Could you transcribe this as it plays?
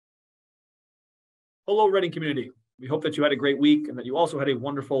Hello, Reading community. We hope that you had a great week and that you also had a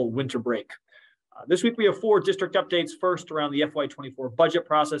wonderful winter break. This week, we have 4 district updates. First, around the FY24 budget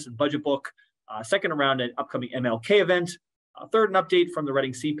process and budget book. Second, around an upcoming MLK event. Third, an update from the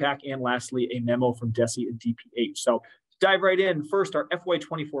Reading CPAC. And lastly, a memo from DESE and DPH. So to dive right in, first, our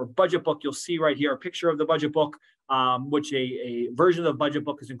FY24 budget book. You'll see right here a picture of the budget book, which a version of the budget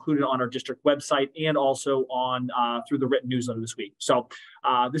book is included on our district website and also on through the written newsletter this week. So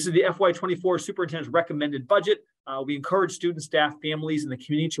this is the FY24 Superintendent's recommended budget. We encourage students, staff, families, and the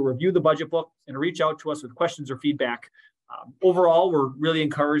community to review the budget book and reach out to us with questions or feedback. Overall, we're really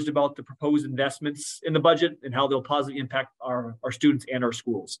encouraged about the proposed investments in the budget and how they'll positively impact our students and our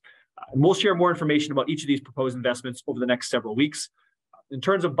schools. And we'll share more information about each of these proposed investments over the next several weeks. In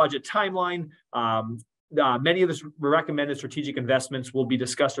terms of budget timeline, many of the recommended strategic investments will be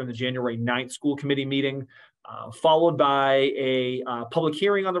discussed during the January 9th school committee meeting, followed by a public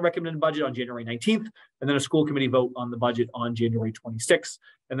hearing on the recommended budget on January 19th, and then a school committee vote on the budget on January 26th.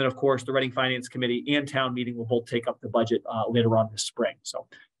 And then, of course, the Reading Finance Committee and town meeting will both take up the budget later on this spring. So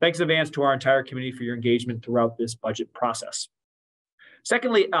thanks in advance to our entire community for your engagement throughout this budget process.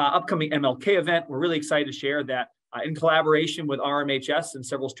 Secondly, upcoming MLK event. We're really excited to share that in collaboration with RMHS and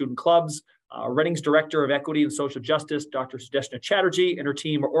several student clubs, Reading's Director of Equity and Social Justice, Dr. Sudeshna Chatterjee, and her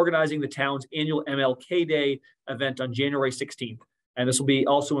team are organizing the town's annual MLK Day event on January 16th. And this will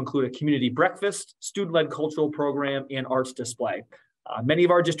also include a community breakfast, student-led cultural program, and arts display. Many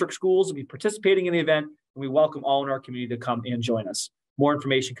of our district schools will be participating in the event, and we welcome all in our community to come and join us. More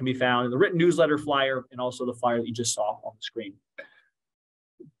information can be found in the written newsletter flyer and also the flyer that you just saw on the screen.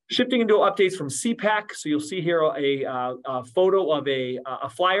 Shifting into updates from CPAC. So you'll see here a photo of a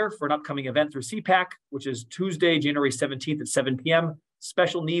flyer for an upcoming event through CPAC, which is Tuesday, January 17th at 7 p.m.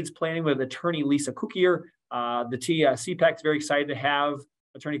 Special needs planning with attorney Lisa Cookier. CPAC is very excited to have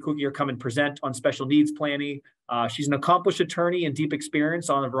attorney Cookier come and present on special needs planning. She's an accomplished attorney and deep experience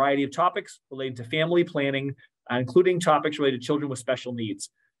on a variety of topics related to family planning, including topics related to children with special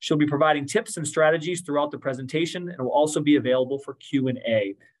needs. She'll be providing tips and strategies throughout the presentation and will also be available for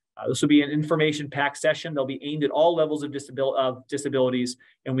Q&A. This will be an information-packed session. They'll be aimed at all levels of disabilities,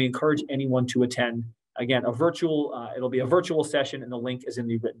 and we encourage anyone to attend. Again, it'll be a virtual session, and the link is in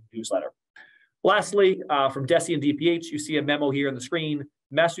the written newsletter. Lastly, from DESE and DPH, you see a memo here on the screen.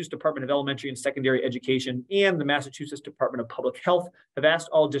 Massachusetts Department of Elementary and Secondary Education and the Massachusetts Department of Public Health have asked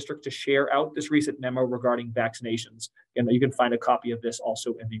all districts to share out this recent memo regarding vaccinations. And you can find a copy of this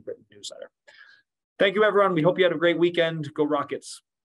also in the written newsletter. Thank you, everyone. We hope you had a great weekend. Go Rockets.